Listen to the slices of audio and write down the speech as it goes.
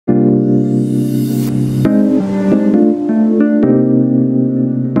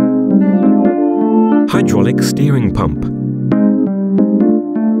Hydraulic steering pump.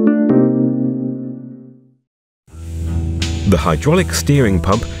 The hydraulic steering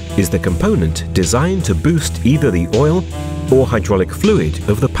pump is the component designed to boost either the oil or hydraulic fluid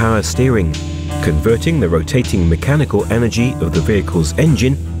of the power steering, converting the rotating mechanical energy of the vehicle's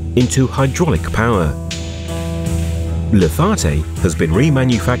engine into hydraulic power. Lizarte has been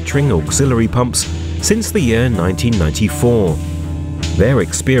remanufacturing auxiliary pumps since the year 1994. Their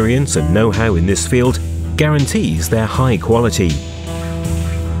experience and know-how in this field guarantees their high quality.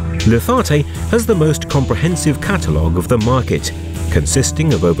 Lizarte has the most comprehensive catalogue of the market,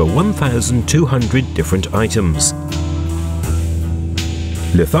 consisting of over 1,200 different items.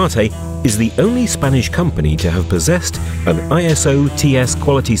 Lizarte is the only Spanish company to have possessed an ISO TS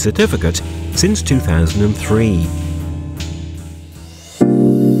quality certificate since 2003.